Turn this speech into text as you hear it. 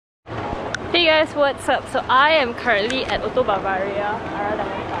Hey guys, what's up? So I am currently at Bavaria, Ara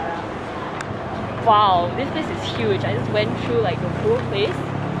Damansara. Wow, this place is huge. I just went through like the whole place.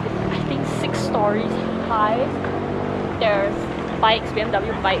 It's, I think 6 stories high. There's bikes,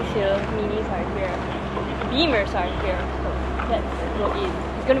 BMW bikes here, minis are here, Beamers are here. So let's go in.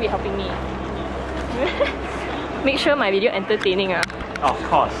 It's gonna be helping me. Make sure my video entertaining. Of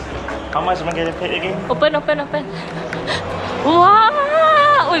course. How much am I getting paid again? Open. Wow!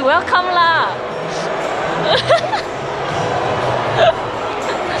 We welcome lah.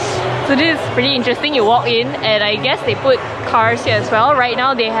 So this is pretty interesting. You walk in and I guess they put cars here as well. Right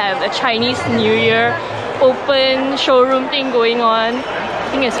now they have a Chinese New Year open showroom thing going on. I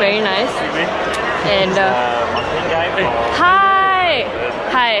think it's very nice. And hi!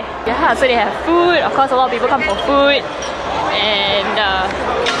 Yeah, so they have food. Of course, a lot of people come for food. And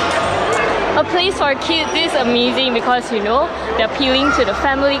a place for kids. This is amazing because you know they're appealing to the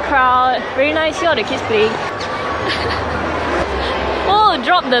family crowd. Very nice. See all the kids playing. Oh,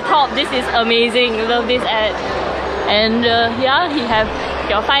 drop the top. This is amazing. Love this ad. And yeah, you have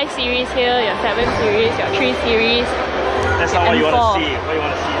your 5 series here, your 7 series, your 3 series. That's not what you want to see. What you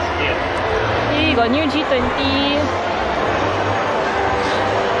want to see is here. Hey, you got new G20.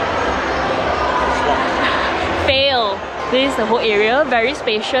 Fail. This is the whole area, very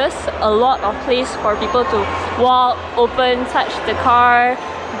spacious, a lot of place for people to walk, open, touch the car,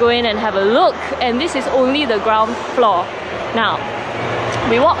 go in and have a look. And this is only the ground floor. Now,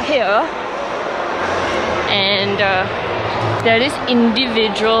 we walk here and there are these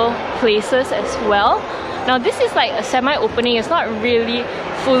individual places as well. Now this is like a semi-opening, it's not really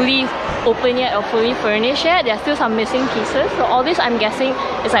fully open yet or fully furnished yet. There are still some missing pieces. So all this I'm guessing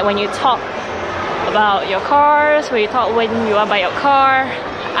is like when you talk about your cars, when you talk when you want to buy your car,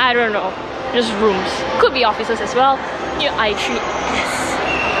 I don't know, just rooms. Could be offices as well. Your i3S.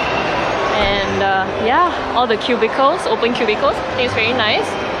 And yeah, all the cubicles, open cubicles. I think it's very nice.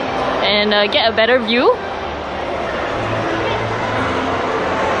 And get a better view.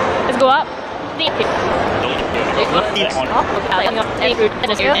 Let's go up.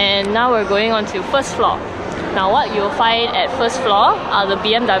 And now we're going on to first floor. Now what you'll find at first floor are the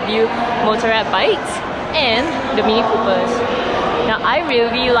BMW Motorrad bikes and the Mini Coopers. Now I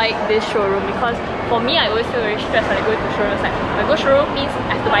really like this showroom because for me I always feel very stressed when I go to showrooms. Like when I go showroom means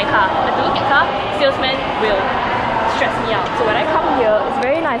I have to buy a car. I have to look at car, salesman will stress me out. So when I come here, it's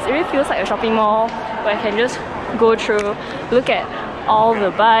very nice. It really feels like a shopping mall where I can just go through, look at all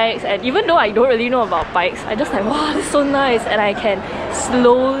the bikes, and even though I don't really know about bikes, I just like, wow, this is so nice, and I can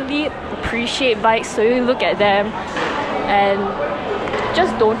slowly appreciate bikes, so you look at them and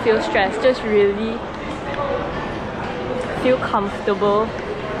just don't feel stressed, just really feel comfortable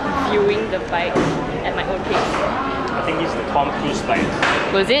viewing the bikes at my own pace. I think it's the Tom Cruise bike.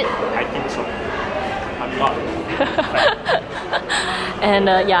 Was it? I think so. I'm not. And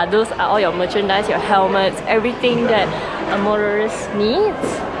yeah, those are all your merchandise, your helmets, everything that a motorist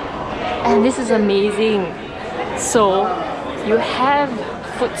needs. And this is amazing. So you have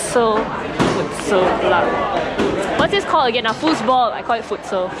futsal lah. What's this called again? Foosball. I call it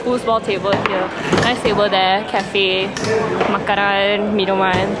futsal. Foosball table here. Nice table there. Cafe, makanan,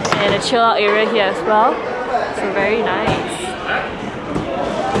 minuman, and a chill out area here as well. So very nice.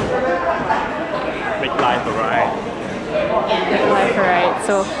 Make life alright.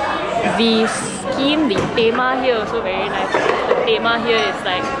 So the scheme, the thema here also very nice. The thema here is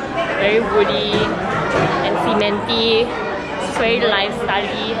like very woody and cementy. It's very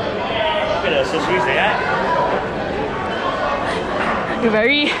lifestyle-y. Look at the accessories there. You're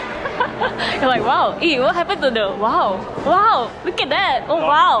very you're like, wow, hey, what happened to the wow, look at that. Oh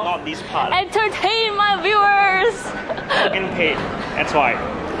wow. Not this part. Entertain my viewers. Not getting paid. That's why.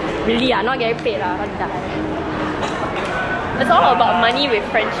 Really, not getting paid lah. It's all about money with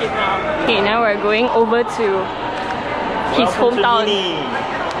friendship now. Okay, now we're going over to his hometown.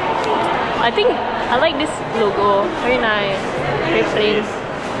 I think I like this logo. Very nice. Very plain.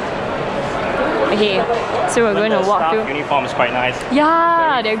 Okay, so we're going to walk through. The uniform is quite nice.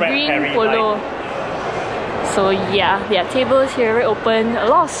 Yeah, they're green polo. So yeah, there are tables here, very open. A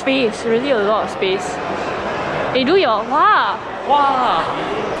lot of space, really a lot of space. They do your wow.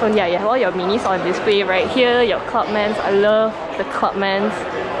 So yeah, you have all your minis on display right here. Your Clubmans, I love the Clubmans,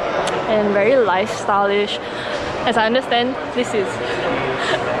 and very lifestyleish. As I understand, this is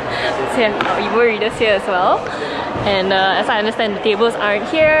so you have Evo readers here as well. And as I understand, the tables aren't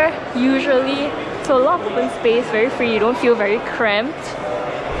here usually. So a lot of open space, very free. You don't feel very cramped.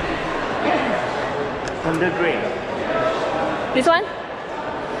 Thunder Grey. This one?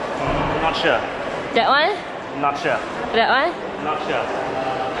 Not sure. That one? Not sure. That one? Not sure.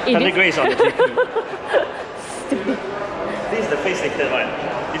 Thunder Grey is on the GP. Stupid. This is the facelifted one.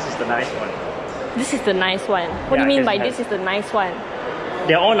 This is the nice one. This is the nice one. What do you Yeah, mean because by it this is the nice one?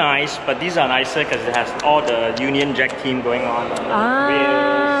 They're all nice, but these are nicer because it has all the Union Jack theme going on. The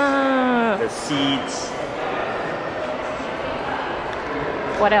wheels, the seats.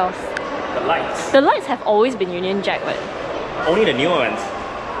 What else? The lights. The lights have always been Union Jack, but Only the newer ones.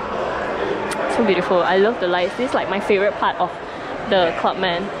 so beautiful. I love the lights. This is like my favorite part of the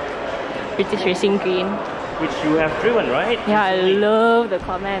Clubman. British Racing Green. Which you have driven, right? Yeah, I Recently. love the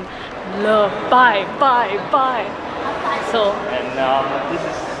Clubman. Love. Buy. So And this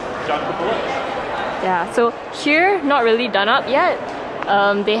is John Cooper. yeah, so here not really done up yet.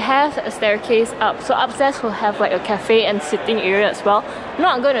 They have a staircase up, so upstairs will have like a cafe and sitting area as well.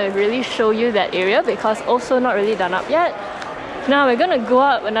 Not gonna really show you that area because also not really done up yet. Now we're gonna go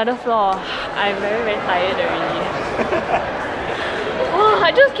up another floor. I'm very tired already. Oh,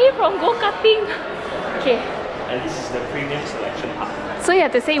 I just came from go-karting. Okay, And this is the premium selection part. so you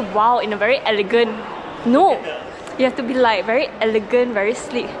have to say wow in a very elegant. No, you have to be like very elegant, very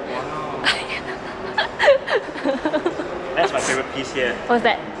sleek. That's my favorite piece here. What's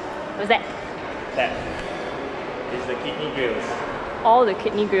that? What's that? That is the kidney grills. All the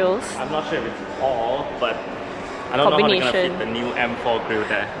kidney grills. I'm not sure if it's all, but I don't know how they're gonna Combination. fit the new M4 grill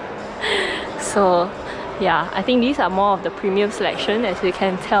there. So yeah, I think these are more of the premium selection, as you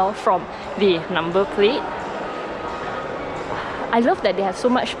can tell from the number plate. I love that they have so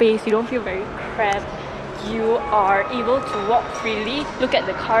much space. You don't feel very cramped. You are able to walk freely, look at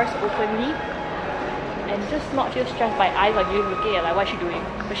the cars openly, and just not feel stressed by eyes on you looking at like what's she doing?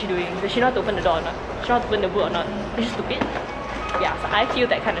 What's she doing? Does she know how to open the door or not? Does she know how to open the boot or not? Is she stupid? Yeah, so I feel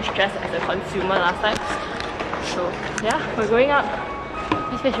that kind of stress as a consumer last time. So yeah, we're going up.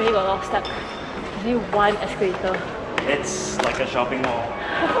 This place really got a lot of steps. There's only one escalator. It's like a shopping mall.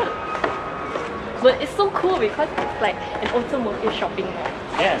 But it's so cool because it's like an automotive shopping mall.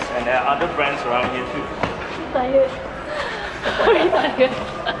 Yes, and there are other brands around here too. Tired. Very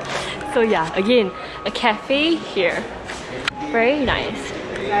tired. So yeah, again, a cafe here. Very nice.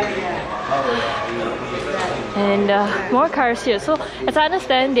 And more cars here. So as I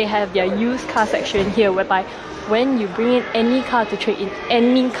understand, they have their used car section here whereby when you bring in any car to trade in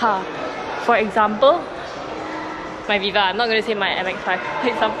any car. For example, my Viva, I'm not going to say my MX-5. For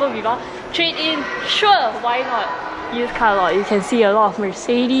example, Viva, trade in, sure, why not? Used car lot, you can see a lot of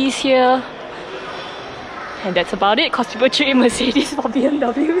Mercedes here. And that's about it, because people trade in Mercedes for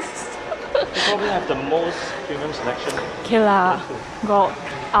BMWs. They probably have the most premium selection. Okay lah, got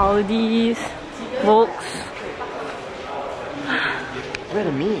Audis, Volks. Where are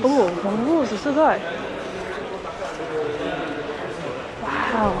the Mi's? Oh, Volvos also got.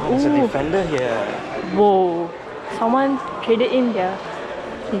 Wow. There's a Ooh. Defender here. Whoa. Someone traded in their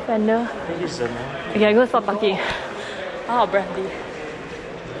Defender. I think it's a man. Okay, I go stop parking. Oh, brandy.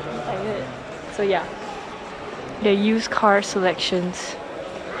 I'm tired. So yeah, the used car selections.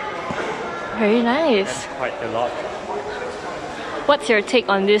 Very nice. That's quite a lot. What's your take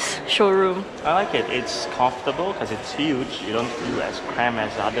on this showroom? I like it. It's comfortable because it's huge. You don't feel as cramped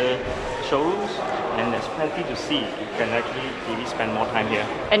as other showrooms. And there's plenty to see. You can actually really spend more time here.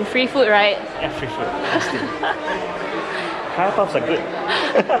 And free food, right? Yeah, free food. Kaya puffs are good.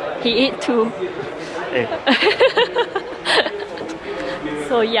 He ate two. Hey.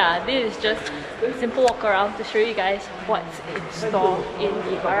 So yeah, this is just a simple walk around to show you guys what's in store in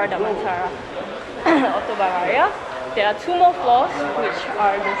the Ara Damansara Auto Bavaria. There are 2 more floors which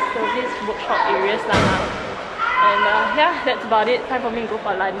are the service workshop areas now. And yeah, that's about it. Time for me to go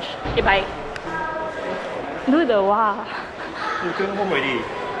for lunch. Okay, bye. Do the wow. You're going home already.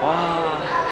 Wow.